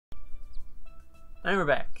And we're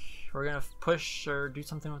back. We're gonna push or do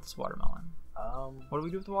something with this watermelon. What do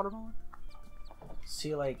we do with the watermelon?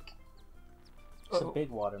 See, like, it's a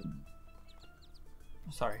big watermelon.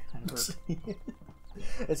 Sorry.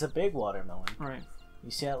 It's a big watermelon. Right.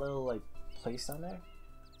 You see that little, like, place down there?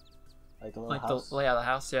 Like the little Like house? the layout of the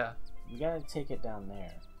house, yeah. We gotta take it down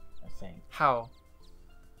there, I think. How?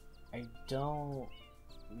 I don't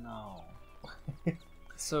know.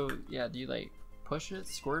 So, yeah, do you, like, push it,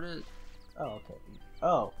 squirt it? Oh, okay.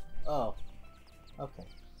 Oh. Okay.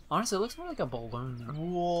 Honestly, it looks more like a balloon.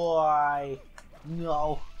 Why?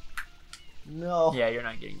 No. Yeah, you're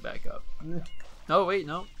not getting back up. No, wait,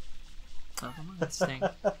 no. Never mind,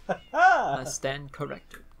 I stand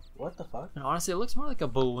corrected. What the fuck? And honestly, it looks more like a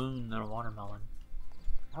balloon than a watermelon.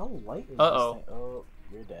 How light is Uh-oh. this thing? Oh,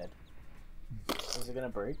 you're dead. Is it gonna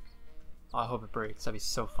break? I hope it breaks. That'd be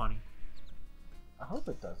so funny. I hope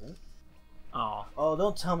it doesn't. Oh. Oh,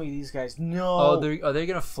 don't tell me these guys. No. Oh, are they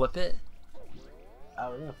gonna flip it? Oh,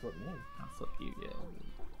 they're gonna flip me. I'll flip you,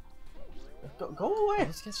 yeah. Go away.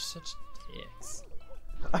 Those guys are such dicks.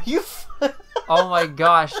 Are you? Oh my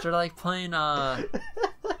gosh, they're like playing like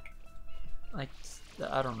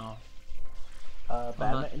I don't know.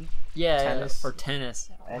 Badminton. Yeah, Tennis. or tennis.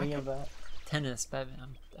 Any of that? Tennis,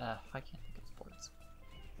 badminton. I can't think of sports.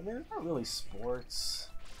 I mean, they're not really sports.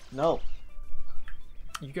 No.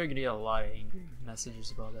 You gotta get a lot of angry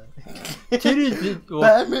messages about that. Tennis.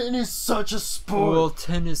 Badminton is such a sport. Well,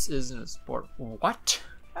 tennis isn't a sport. What?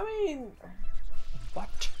 I mean,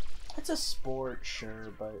 What? it's a sport,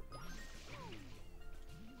 sure, but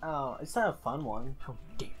oh, it's not a fun one. How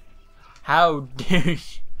dare you? How dare you?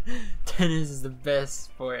 Tennis is the best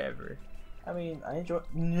sport ever. I mean, I enjoy.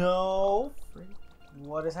 No.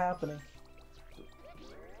 What is happening?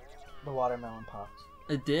 The watermelon popped.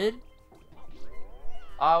 It did?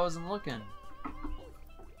 I wasn't looking.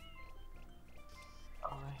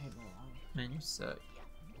 Oh, I hate melon. Man, you suck.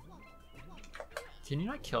 Can you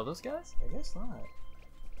not kill those guys? I guess not.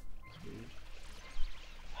 It's weird.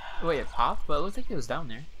 Wait, it popped? But it looked like it was down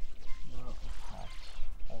there. No, it popped.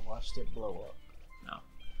 I watched it blow up. No.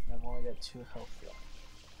 I've only got 2 health left.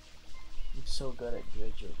 I'm so good at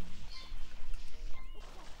good games.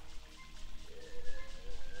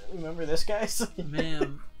 Remember this, guys?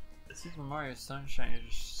 Man, Super Mario Sunshine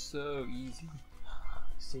is just so easy.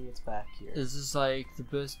 See, it's back here. This is like the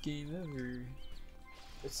best game ever.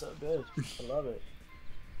 It's so good. I love it.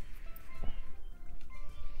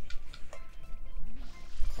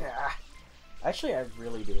 Yeah. Actually, I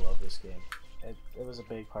really do love this game. It was a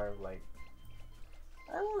big part of, like,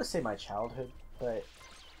 I don't want to say my childhood, but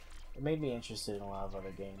it made me interested in a lot of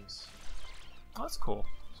other games. Oh, that's cool.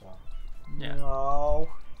 So, Yeah.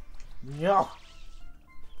 no,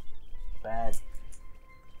 bad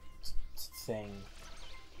thing.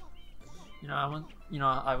 I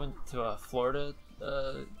went to Florida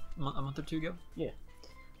a month or two ago. Yeah.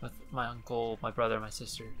 With my uncle, my brother, and my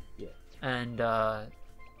sister. Yeah. And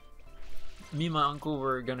me and my uncle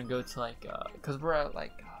were gonna go to cause we're at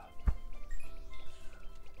at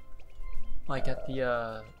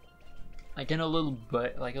the in a little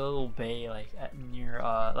bay near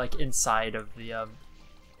inside of the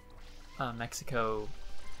Mexico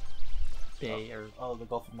Bay or the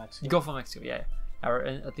Gulf of Mexico. the Gulf of Mexico, yeah. Or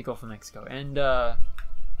at the Gulf of Mexico, and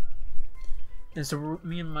so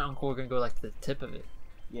me and my uncle were gonna go to the tip of it.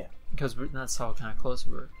 Yeah. Because that's how kind of close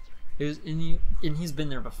we were. It was and he's been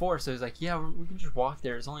there before, so he's like, yeah, we can just walk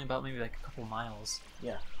there. It's only about maybe a couple miles.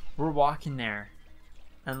 Yeah. We're walking there,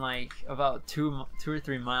 and about 2 or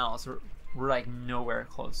 3 miles, we're nowhere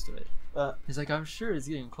close to it. He's like, I'm sure it's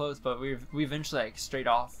getting close, but we eventually straight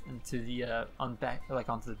off into the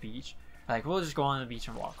onto the beach. We'll just go on the beach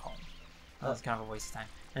and walk home. That's kind of a waste of time.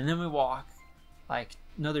 And then we walk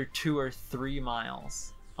another 2 or 3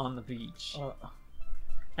 miles on the beach,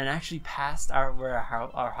 and actually past where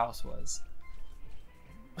our house was.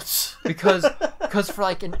 Because for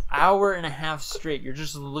an hour and a half straight, you're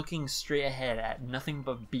just looking straight ahead at nothing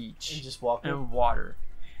but beach and just walking and water,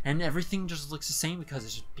 and everything just looks the same because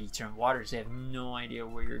it's just beach and water. So you have no idea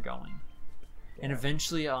where you're going. Yeah. And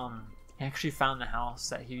eventually, he actually found the house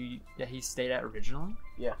that he stayed at originally.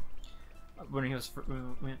 Yeah. When he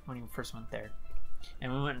first went there,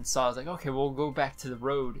 and we went and saw. I was like, okay, we'll go back to the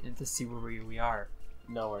road and to see where we are.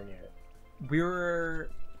 Nowhere near it. We were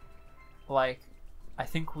I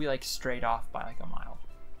think we strayed off by a mile.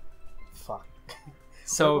 Fuck.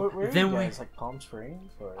 So where are then you guys, Palm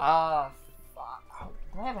Springs or? Fuck.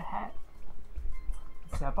 Do I have a hat?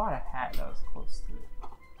 See, I bought a hat that was close to it.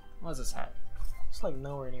 What was this hat? It's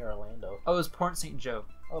nowhere near Orlando. Oh, it was Port St. Joe.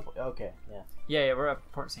 Oh, okay, yeah. Yeah, we're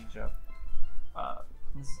at Port St. Joe.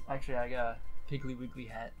 This is, actually, I got a Piggly Wiggly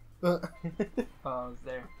hat. I was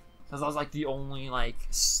there. Because I was like the only like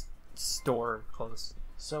store close.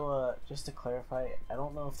 So just to clarify, I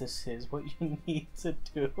don't know if this is what you need to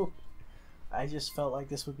do. I just felt like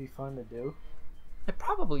this would be fun to do. It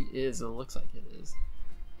probably is. It looks like it is.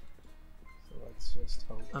 So let's just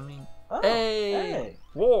hope. I mean, Oh, hey!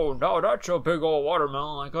 Whoa, now that's a big old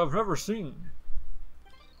watermelon like I've never seen.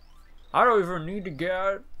 I don't even need to get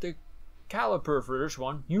out the caliper for this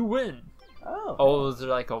one. You win. Oh. Oh, is there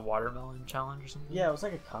like a watermelon challenge or something? Yeah, it was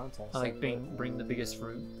like a contest. Like bring the biggest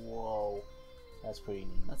fruit. Whoa. That's pretty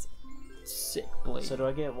neat. That's sick, Blade. So do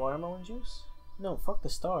I get watermelon juice? No, fuck the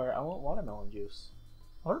star. I want watermelon juice.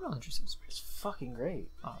 Watermelon juice is It's fucking great.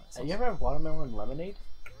 Oh, You ever have watermelon lemonade?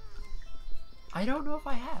 I don't know if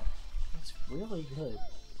I have. It's really good.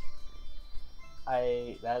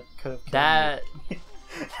 That could have killed That me.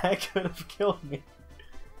 That could have killed me.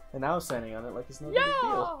 And I was standing on it like it's no big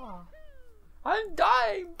deal. I'm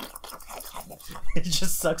dying. It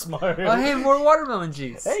just sucks Mario. Oh, hey, more watermelon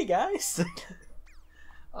juice. Hey guys.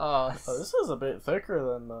 Oh, This is a bit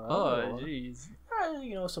thicker than the other one. jeez.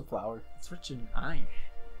 You know, some flour. It's rich in iron.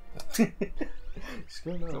 It's It's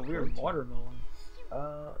a weird watermelon.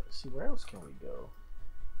 See, where else can we go?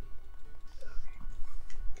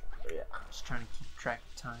 Yeah. Just trying to keep track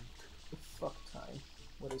of time. Fuck time.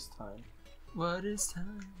 What is time? What is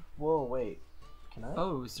time? Whoa, wait. Can I?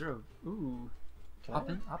 Oh, zero. Ooh. Can Hop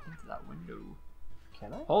I? into that window.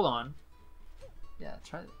 Can I? Hold on. Yeah,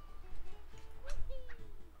 try it.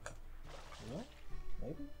 Yeah,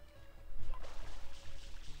 maybe.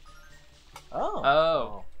 Oh.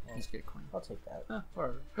 Oh. Well, Just get a coin. I'll take that.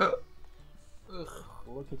 Whatever. Ugh.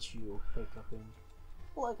 Look at you hiccuping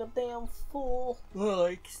like a damn fool. Oh,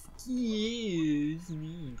 excuse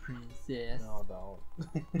me, princess. No,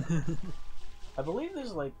 don't. I believe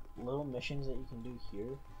there's like little missions that you can do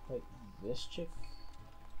here. Like this chick.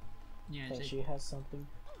 Yeah, I think she has something.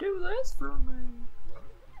 do this for me.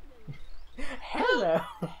 Hello.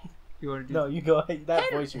 You want to do? No, you go.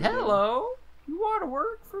 That voice you're doing. Hello. You want to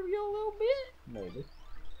work for me a little bit? Maybe.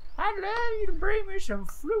 I'd love you to bring me some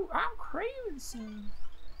fruit. I'm craving some.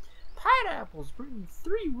 Pineapples, bring me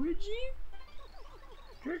 3, would you?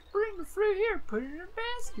 Just bring the fruit here, put it in a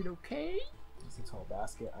basket, okay? It's a tall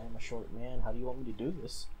basket. I am a short man. How do you want me to do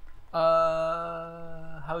this?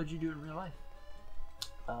 How would you do it in real life?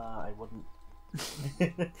 I wouldn't.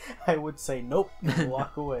 I would say nope and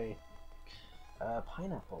walk away.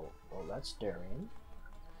 Pineapple. Oh, that's durian.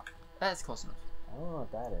 That's close enough. I don't know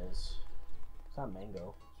what that is. It's not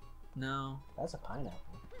mango. No. That's a pineapple.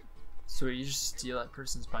 So you just steal that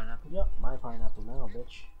person's pineapple? Yep, my pineapple now,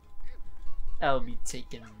 bitch. I'll be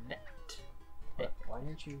taking that. Why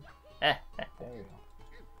didn't you? There you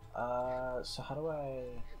go. So how do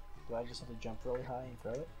I just have to jump really high and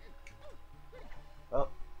throw it? Oh.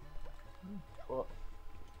 Oh.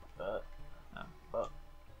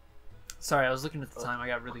 Sorry, I was looking at the time. I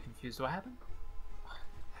got really confused. What happened?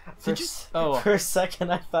 For, for a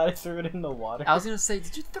second, I thought I threw it in the water. I was gonna say,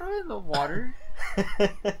 did you throw it in the water?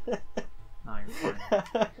 No, you're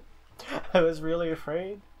fine. I was really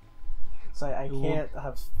afraid. So I can't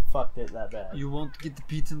have fucked it that bad. You won't get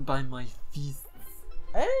beaten by my fists.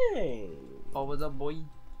 Hey! Oh, what's up, boy?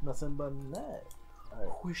 Nothing but that.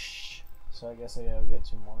 Alright. Whoosh. So I guess I gotta get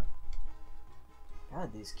 2 more.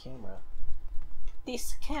 God, this camera.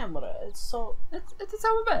 This camera, it's so... It's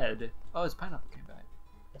so bad. Oh, his pineapple came back.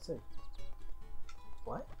 That's it.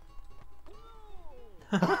 What?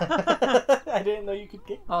 I didn't know you could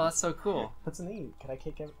kick. Oh, that's so cool. That's neat. Can I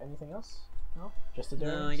kick anything else? No? Just a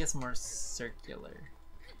dare? No, I guess more circular.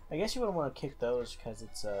 I guess you wouldn't want to kick those because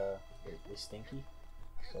it's they're stinky.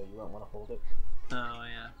 So you wouldn't want to hold it. Oh,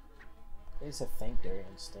 yeah. They just have faint durian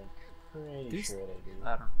stink. Pretty sure they do.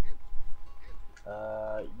 I don't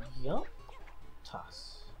know. Yup.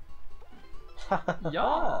 Toss.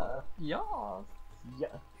 Yeah. Yeah. Yeah.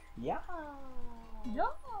 Yeah.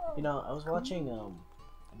 Yeah. You know, I was watching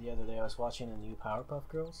the other day. I was watching the new Powerpuff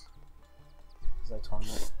Girls. It's like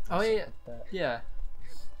tournament. Oh yeah. Like that. Yeah.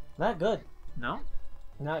 Not good. No.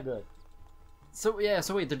 Not good. So yeah.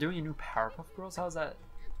 So wait, they're doing a new Powerpuff Girls. How's that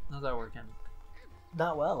working?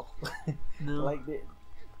 Not well. No. Like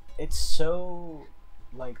it's so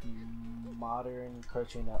like modern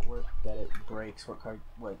Cartoon Network that it breaks what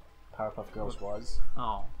Powerpuff Girls was.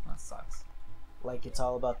 Oh, that sucks. Like it's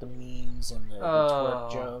all about the memes and the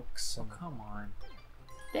twerk jokes. And... Oh, come on.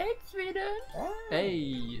 Thanks, Vita. Hey.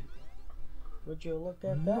 Hey. Would you look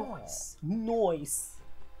at Noise. that? Noise.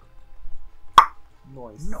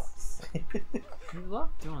 Noise. Noise. You love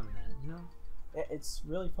doing that, you know? It's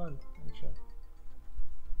really fun, actually.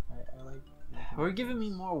 I like. We're giving me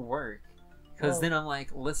more work. Because then I'm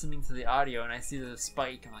like listening to the audio and I see the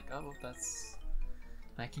spike. I'm like, oh, that's.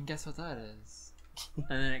 I can guess what that is.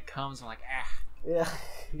 And then it comes. I'm like, Yeah.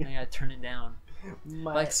 I gotta turn it down.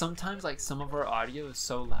 Like sometimes, like some of our audio is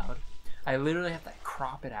so loud, I literally have to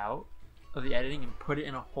crop it out of the editing and put it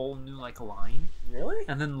in a whole new like line. Really?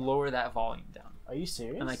 And then lower that volume down. Are you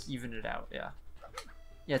serious? And like even it out. Yeah.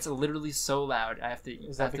 Yeah, it's literally so loud. I have to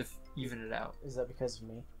even it out. Is that because of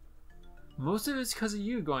me? Most of it's because of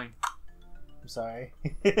you going. I'm sorry.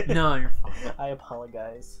 No, you're fine. I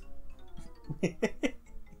apologize. Wait,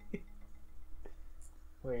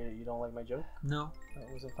 you don't like my joke? No. That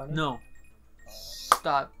wasn't funny? No.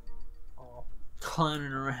 Stop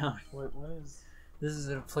clowning around. What is... This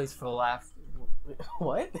isn't a place for laugh.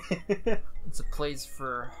 What? It's a place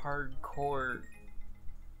for hardcore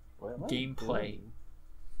gameplay.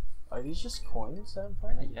 Are these just coins that I'm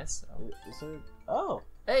finding? I guess so. Is there... Oh!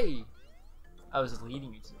 Hey! I was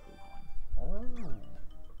leading you to the blue coin.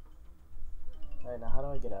 Oh. Alright, now how do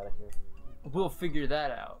I get out of here? We'll figure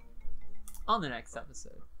that out on the next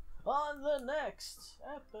episode. On the next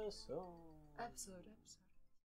episode. Episode.